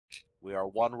We are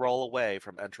one roll away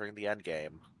from entering the end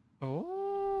game.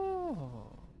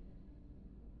 Oh.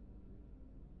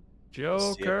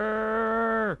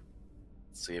 Joker!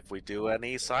 See if we do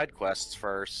any side quests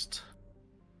first.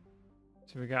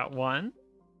 So we got one.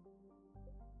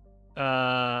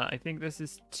 I think this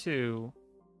is 2.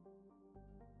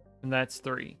 And that's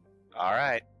 3. All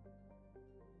right.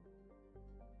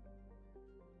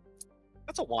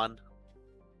 That's a 1.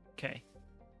 Okay.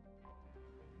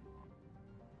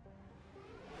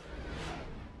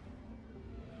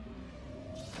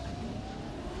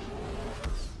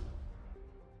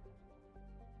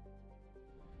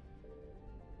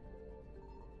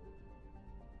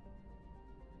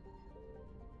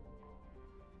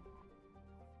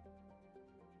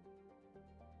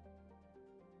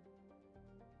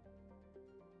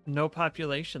 No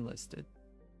population listed.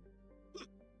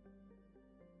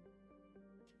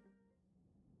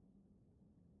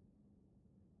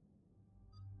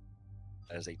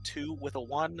 That is a 2 with a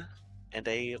 1 and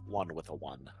a 1 with a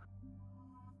 1.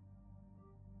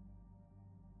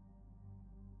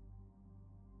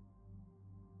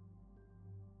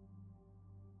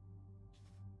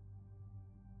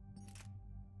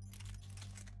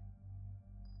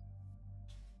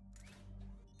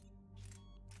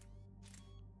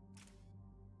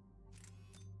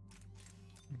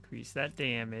 Increase that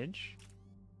damage.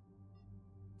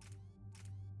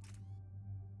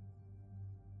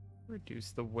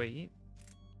 Reduce the weight.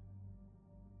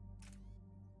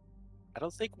 I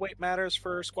don't think weight matters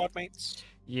for squad mates.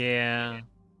 Yeah.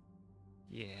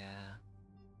 Yeah.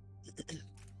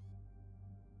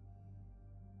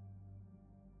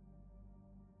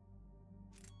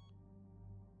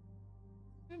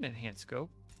 An enhanced scope.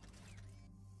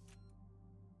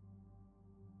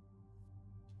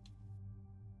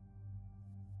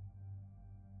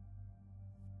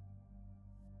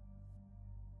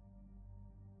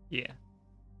 Yeah.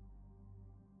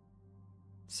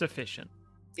 Sufficient.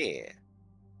 Yeah.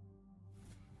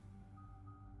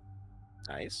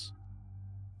 Nice.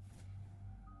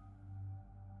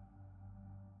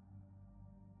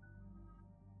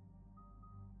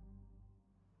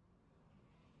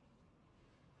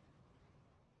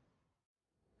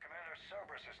 Commander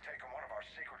Cerberus has taken one of our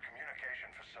secret communication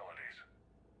facilities.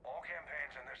 All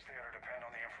campaigns in this theater depend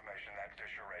on the information that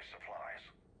dish array supplies.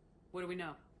 What do we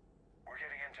know? We're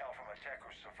getting intel from a tech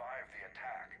who survived the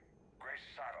attack. Grace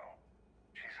Sato.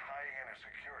 She's hiding in a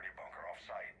security bunker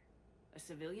off-site. A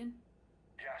civilian?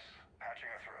 Yes, patching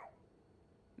her through.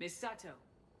 Miss Sato,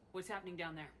 what's happening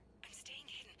down there? I'm staying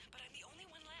hidden, but I'm the only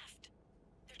one left.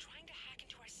 They're trying to hack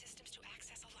into our systems to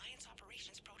access Alliance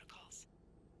operations protocols.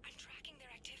 I'm tracking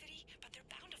their activity, but they're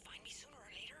bound to find me sooner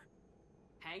or later.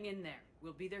 Hang in there.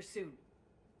 We'll be there soon.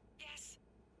 Yes.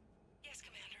 Yes,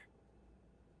 Commander.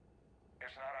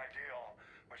 It's not ideal,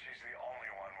 but she's the only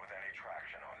one with any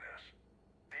traction on this.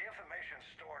 The information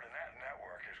stored in that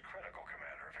network is critical,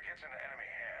 Commander. If it gets into enemy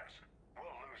hands,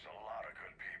 we'll lose a lot of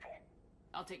good people.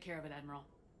 I'll take care of it, Admiral.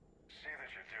 See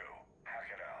that you do. Hack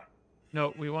it out.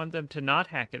 No, we want them to not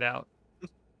hack it out.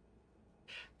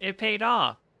 It paid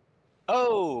off.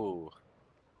 Oh!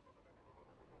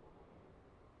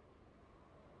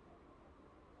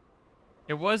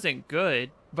 It wasn't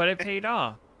good, but it paid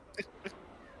off. They're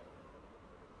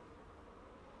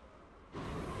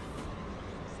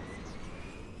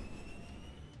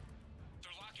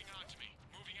locking onto me.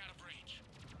 Moving out of range.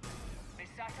 Miss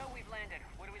Sato, we've landed.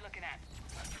 What are we looking at?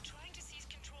 They're trying to seize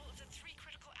control of the 3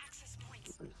 critical access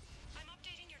points. I'm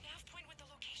updating your nav point with the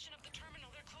location of the terminal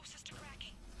they're closest to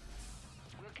cracking.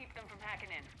 We'll keep them from hacking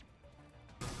in.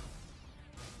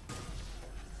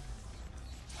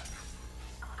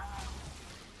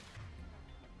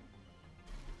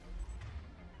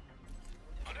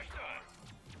 Understood.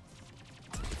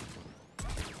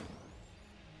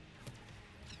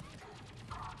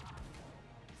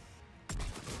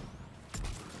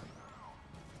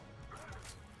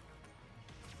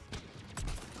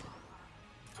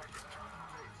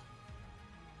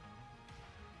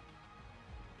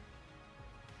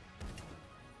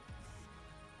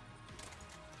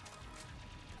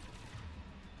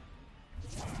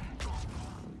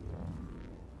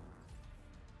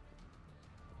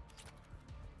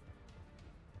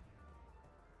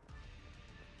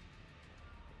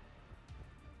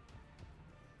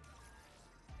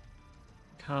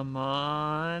 Come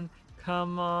on.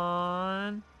 Come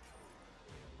on.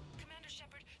 Commander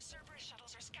Shepard, Cerberus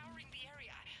shuttles are scouring the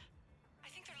area. I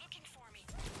think they're looking for me.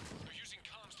 They're using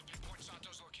comms to pinpoint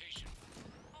Sato's location.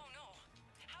 Oh no.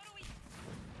 How do we...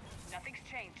 Nothing's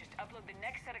changed. Just upload the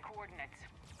next set of coordinates.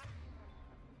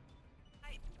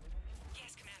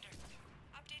 Yes, Commander.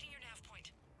 Updating your nav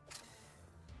point.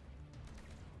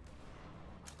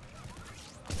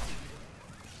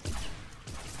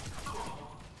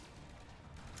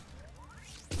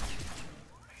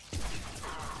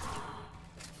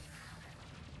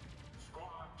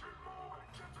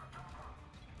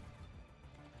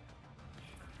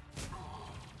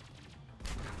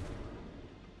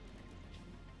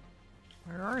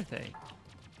 are they?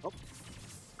 Oh.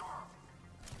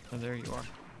 Oh, there you are.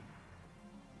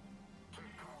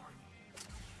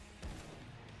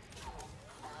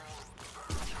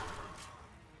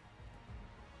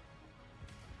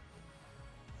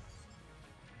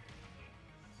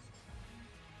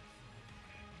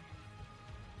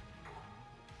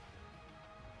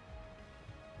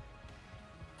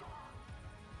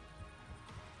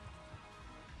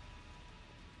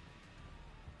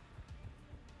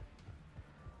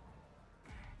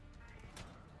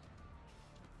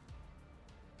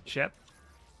 Shep.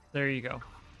 There you go.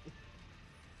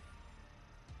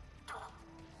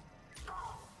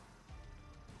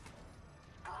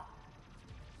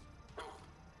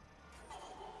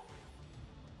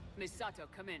 Miss Sato,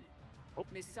 come in. Oh.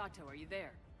 Miss Sato, are you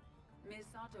there? Ms.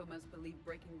 Sato must believe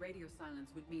breaking radio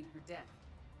silence would mean her death.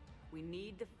 We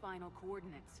need the final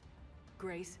coordinates.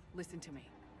 Grace, listen to me.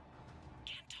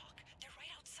 Can't talk. They're right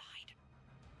outside.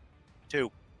 2.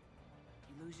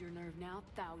 You lose your nerve now,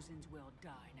 thousands will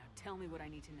die. Now tell me what I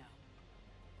need to know.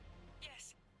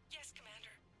 Yes. Yes,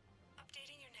 Commander.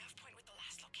 Updating your nav point with the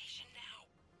last location now.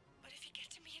 But if you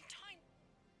get to me in time...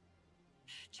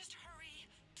 Just hurry,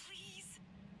 please.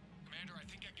 Commander, I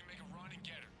think I can make a run and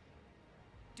get her.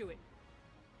 Do it.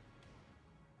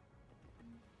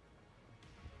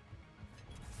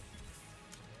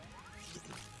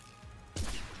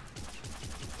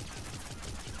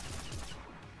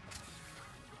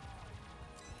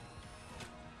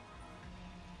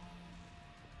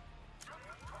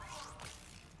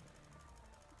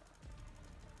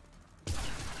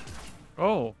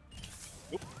 Oh.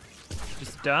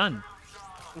 Just done.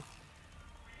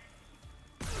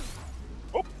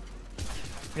 Oh.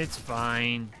 It's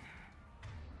fine.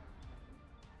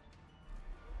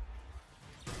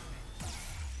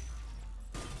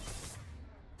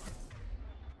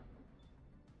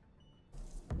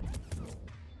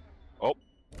 Oh.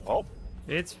 Oh.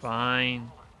 It's fine.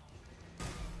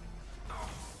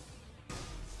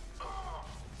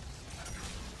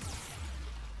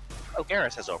 Oh,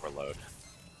 Garrus has overload.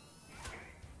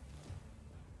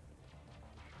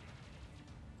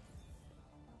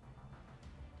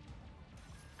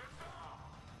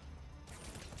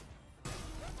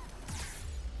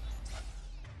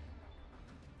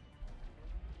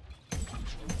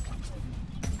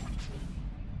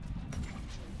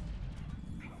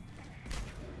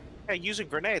 Hey, using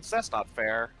grenades, that's not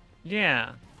fair.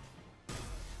 Yeah.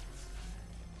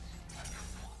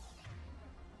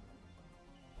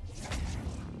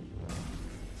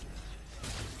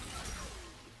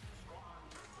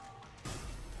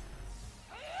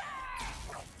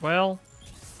 Well.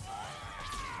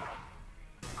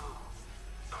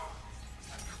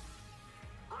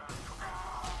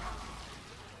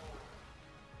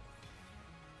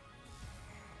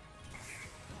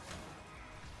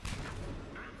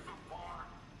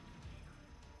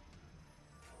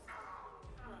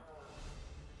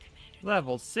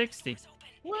 Level 60.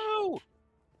 Woo!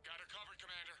 Got her covered,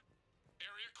 Commander.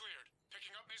 Area cleared.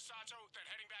 Picking up Miss Sato, then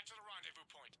heading back to the rendezvous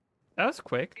point. That was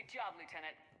quick. Good job,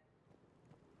 Lieutenant.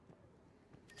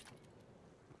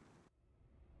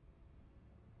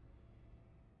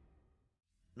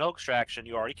 No extraction,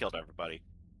 you already killed everybody.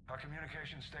 Our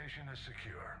communication station is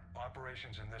secure.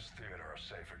 Operations in this theater are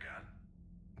safe again.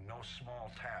 No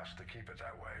small task to keep it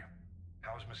that way.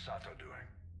 How's Miss Sato doing?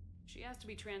 She has to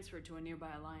be transferred to a nearby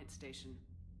Alliance station.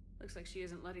 Looks like she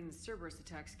isn't letting the Cerberus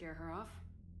attack scare her off.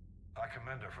 I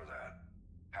commend her for that.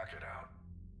 Hack it out.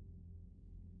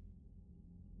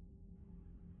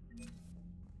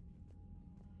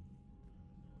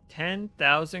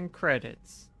 $10,000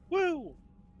 credits. Woo!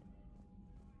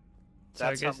 So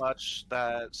That's I guess, how much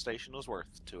that station was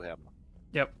worth to him.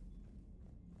 Yep.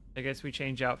 I guess we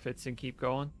change outfits and keep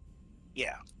going.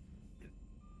 Yeah.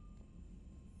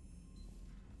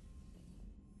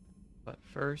 But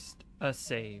first, a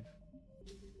save.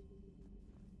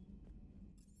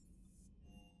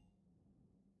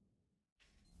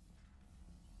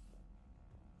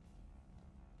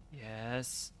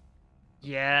 Yes.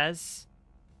 Yes.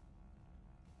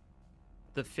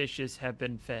 The fishes have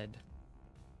been fed.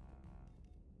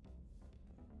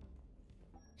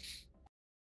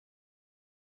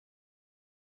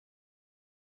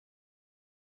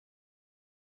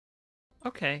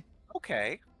 Okay.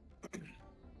 Okay.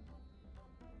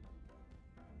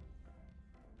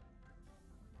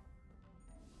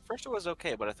 First it was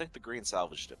okay, but I think the green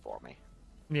salvaged it for me.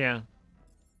 Yeah.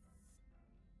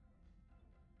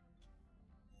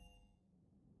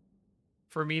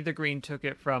 For me, the green took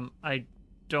it from I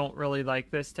don't really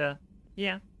like this to,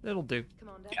 yeah, it'll do. Come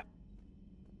on, Dad. Yeah.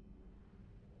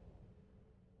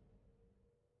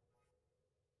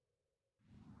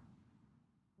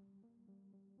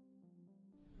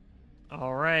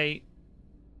 All right.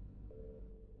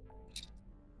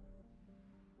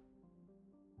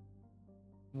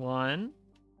 One,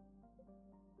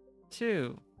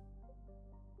 two.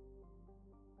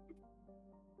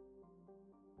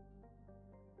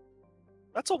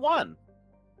 That's a 1.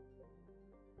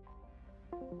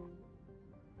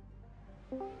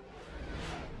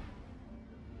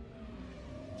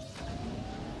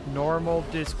 Normal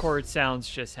Discord sounds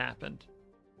just happened.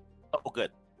 Oh, good.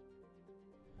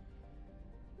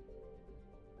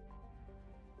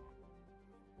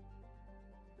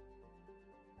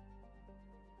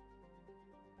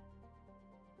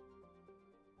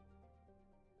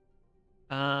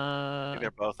 They're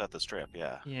both at the strip,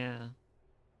 yeah. Yeah.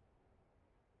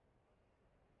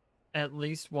 At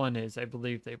least one is. I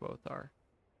believe they both are.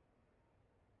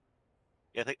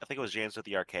 Yeah, I think it was James at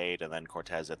the arcade and then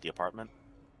Cortez at the apartment.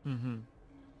 Mm-hmm.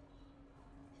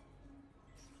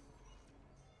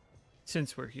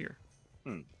 Since we're here.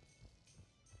 Hmm.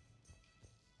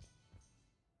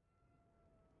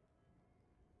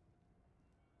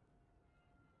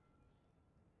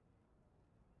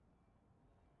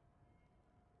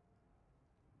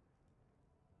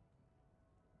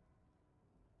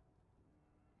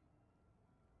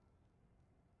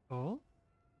 Oh?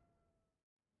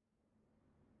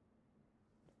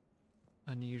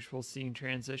 Unusual scene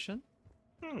transition.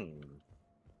 Hmm.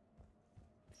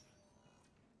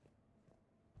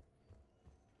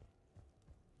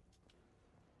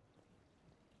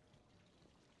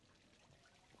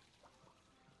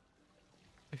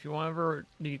 If you ever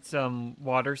need some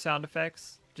water sound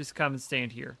effects, just come and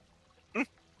stand here.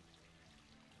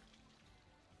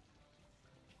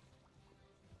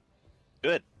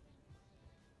 Good.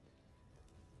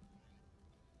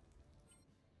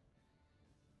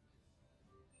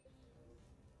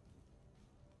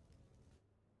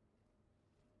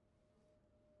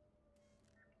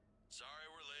 Sorry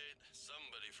we're late.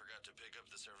 Somebody forgot to pick up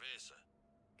the cerveza.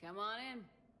 Come on in.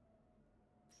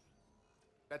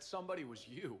 That somebody was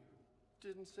you.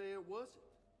 Didn't say it wasn't.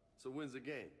 So when's the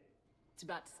game? It's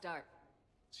about to start.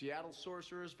 Seattle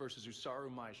Sorcerers versus Usaru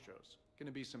Maestros.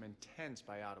 Gonna be some intense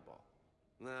bayada ball.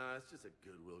 Nah, it's just a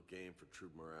goodwill game for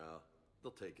troop morale.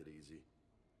 They'll take it easy.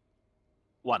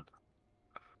 1.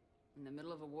 In the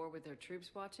middle of a war with their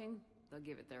troops watching, they'll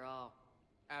give it their all.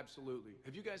 Absolutely.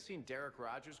 Have you guys seen Derek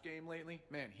Rogers' game lately?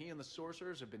 Man, he and the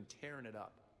Sorcerers have been tearing it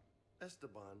up.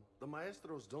 Esteban, the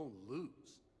Maestros don't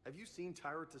lose. Have you seen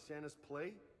Tyra Tisanis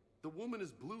play? The woman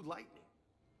is blue lightning.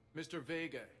 Mr.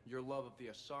 Vega, your love of the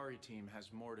Asari team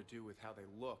has more to do with how they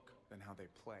look than how they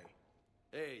play.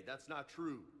 Hey, that's not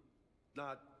true.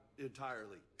 Not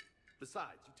entirely.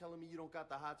 Besides, you telling me you don't got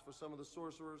the hots for some of the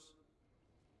Sorcerers?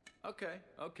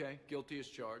 Okay. Guilty as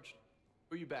charged.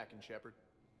 Who you backing, Shepard?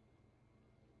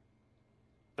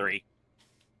 3.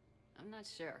 I'm not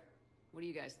sure. What do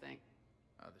you guys think?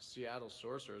 The Seattle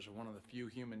Sorcerers are one of the few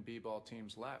human b-ball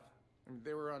teams left. I mean,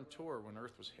 they were on tour when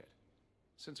Earth was hit.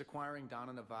 Since acquiring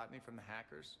Donna Novotny from the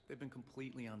hackers, they've been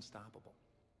completely unstoppable.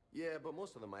 Yeah, but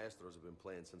most of the Maestros have been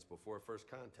playing since before first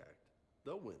contact.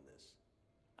 They'll win this.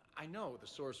 I know the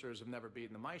Sorcerers have never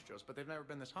beaten the Maestros, but they've never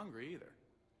been this hungry either.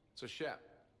 So, Shep,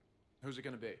 who's it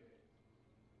gonna be?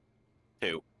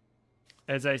 2.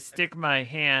 As I stick my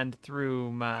hand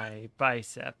through my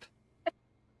bicep.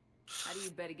 How do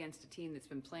you bet against a team that's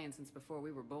been playing since before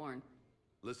we were born?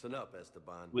 Listen up,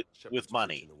 Esteban. With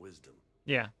money. preaching the wisdom.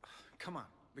 Yeah. Come on,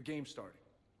 the game's starting.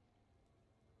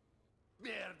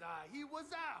 Mierda, he was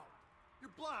out!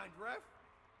 You're blind, ref!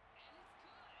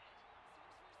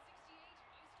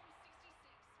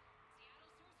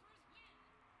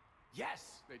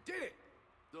 Yes, they did it!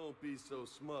 Don't be so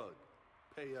smug.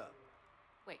 Pay up.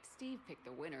 Wait, Steve picked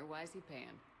the winner. Why is he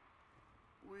paying?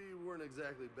 We weren't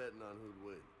exactly betting on who'd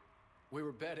win. We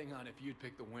were betting on if you'd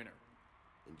pick the winner.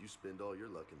 And you spend all your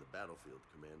luck in the battlefield,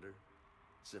 Commander.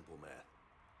 Simple math.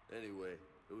 Anyway,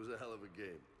 it was a hell of a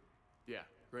game. Yeah,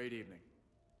 great evening.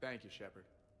 Thank you, Shepard.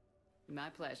 My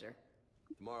pleasure.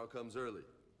 Tomorrow comes early.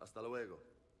 Hasta luego.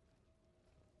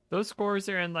 Those scores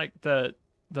are in like the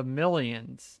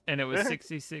millions, and it was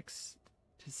 66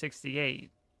 to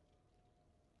 68.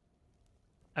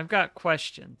 I've got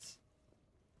questions.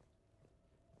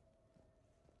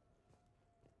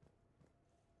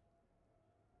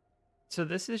 So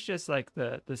this is just like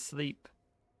the sleep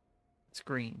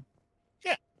screen.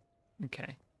 Yeah.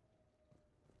 Okay.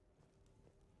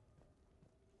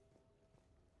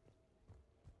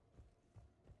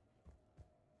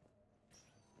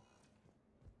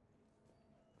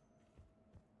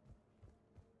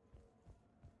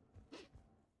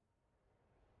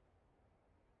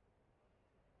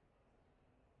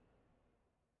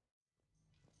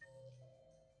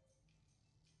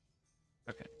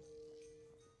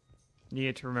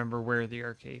 Needed to remember where the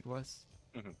arcade was.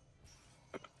 Mhm.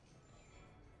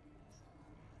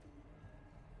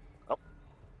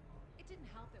 It didn't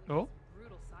help that we Oh. had some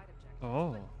brutal side objectives.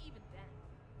 Oh. But even then,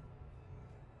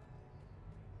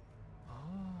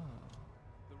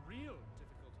 The real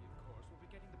difficulty, of course, will be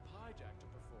getting the Pyjack to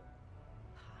perform.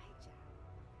 Pyjack?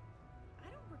 I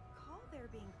don't recall there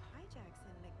being Pyjacks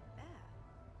in Macbeth.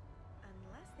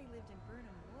 Unless they lived in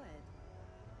Burnham Wood.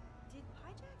 Did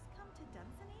Pyjacks come to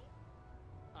Dunsany?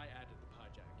 I added the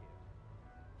Pyjack in.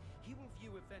 He will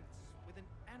view events with an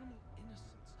animal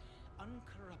innocence,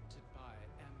 uncorrupted by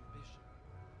ambition.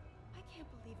 I can't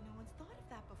believe no one's thought of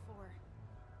that before.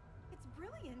 It's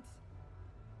brilliant.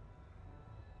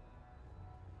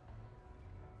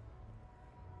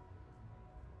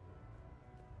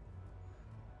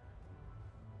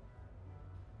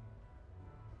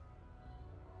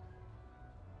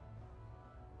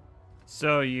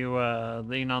 So you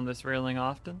lean on this railing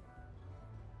often?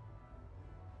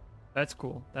 That's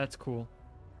cool. That's cool.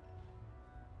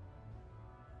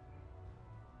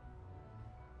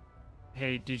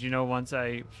 Hey, did you know once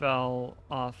I fell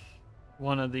off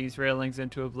one of these railings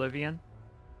into oblivion?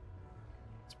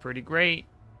 It's pretty great.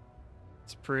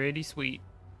 It's pretty sweet.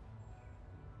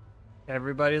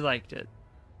 Everybody liked it.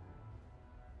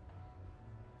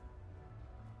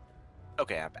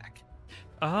 Okay, I'm back.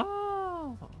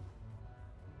 Oh.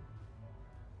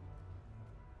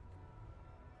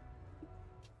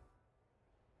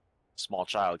 Small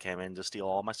child came in to steal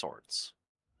all my swords.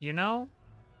 You know?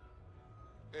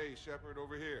 Hey, Shepard,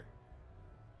 over here.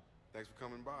 Thanks for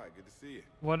coming by. Good to see you.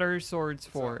 What are swords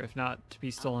for if not to be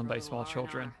stolen by small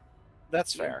children?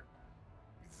 That's fair.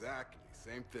 Exactly.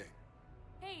 Same thing.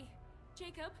 hey,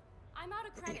 Jacob, I'm out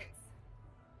of credits.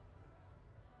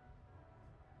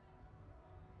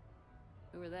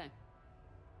 Who are they?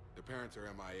 The parents are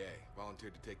MIA.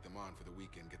 Volunteered to take them on for the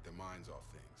weekend, get their minds off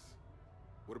things.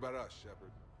 What about us,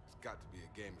 Shepard? There's got to be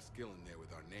a game of skill in there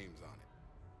with our names on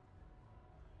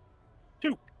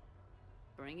it.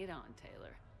 Bring it on,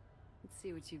 Taylor. Let's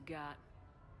see what you've got.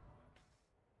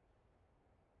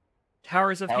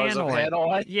 Towers of Towers of Hanoi.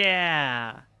 Hanoi?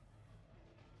 Yeah.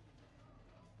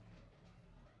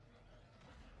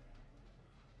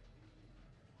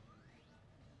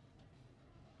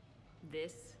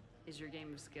 This is your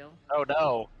game of skill? Oh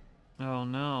no. Oh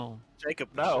no. Jacob,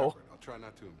 no. Shepard, I'll try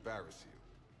not to embarrass you.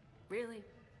 Really?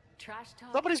 Trash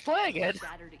talk? Somebody's playing it.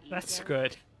 Shattered That's ego?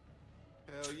 good.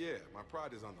 Hell yeah, my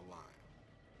pride is on the line.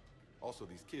 Also,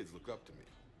 these kids look up to me,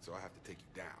 so I have to take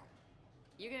you down.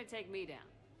 You're gonna take me down?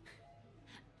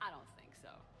 I don't think so.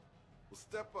 Well,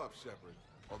 step up, Shepard.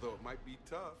 Although it might be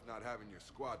tough not having your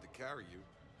squad to carry you.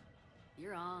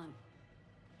 You're on.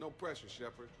 No pressure,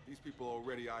 Shepard. These people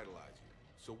already idolize you.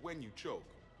 So when you choke,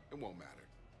 it won't matter.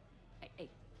 Hey,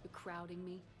 you're crowding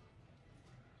me?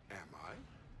 Am I?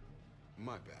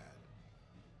 My bad.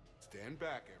 Stand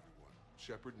back, everyone.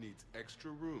 Shepard needs extra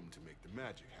room to make the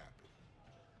magic happen.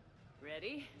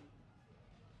 Ready?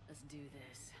 Let's do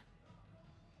this.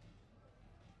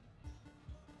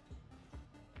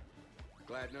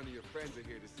 Glad none of your friends are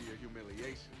here to see your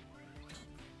humiliation.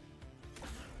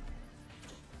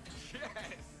 Yes!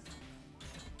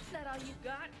 Is that all you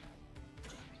got?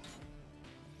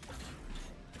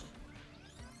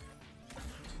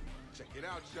 Check it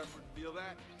out, Shepard. Feel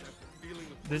that? That's the feeling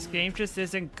of This game just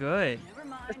isn't good. Never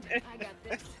mind. I got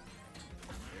this.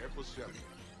 Careful, Shepard.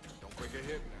 Don't break a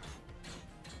hip now.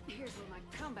 Here's where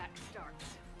my comeback starts.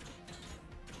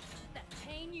 That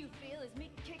pain you feel is me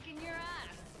kicking your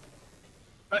ass.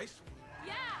 Nice.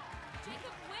 Yeah!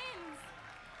 Jacob wins!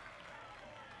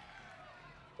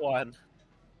 One.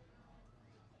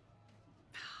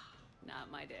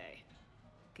 Not my day.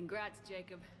 Congrats,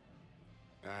 Jacob.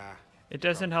 Ah. It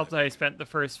doesn't help that I spent the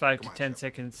first 5 to Come on, 10 Shepard.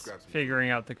 seconds Grab some figuring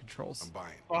out the controls. I'm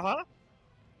buying. Uh-huh.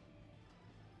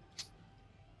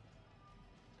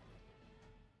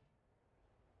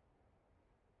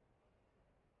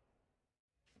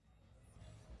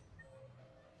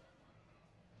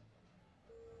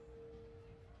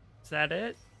 Is that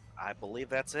it? I believe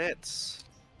that's it.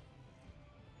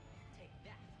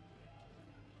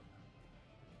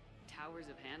 Towers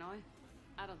of Hanoi?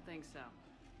 I don't think so.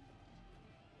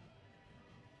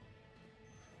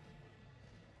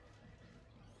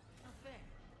 Not fair.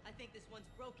 I think this one's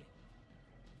broken.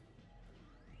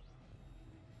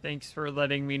 Thanks for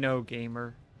letting me know,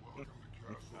 gamer. Good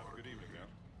evening, man.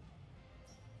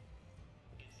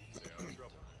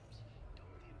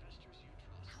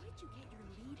 How did you get your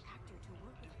lead actor to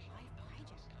work with a live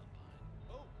Pyjack?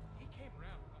 Oh, he came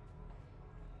around.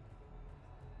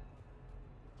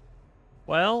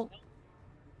 Well,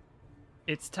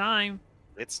 it's time.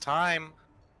 It's time.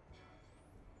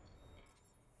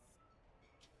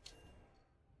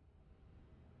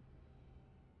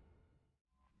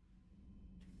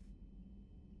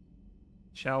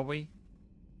 Shall we?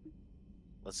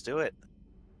 Let's do it.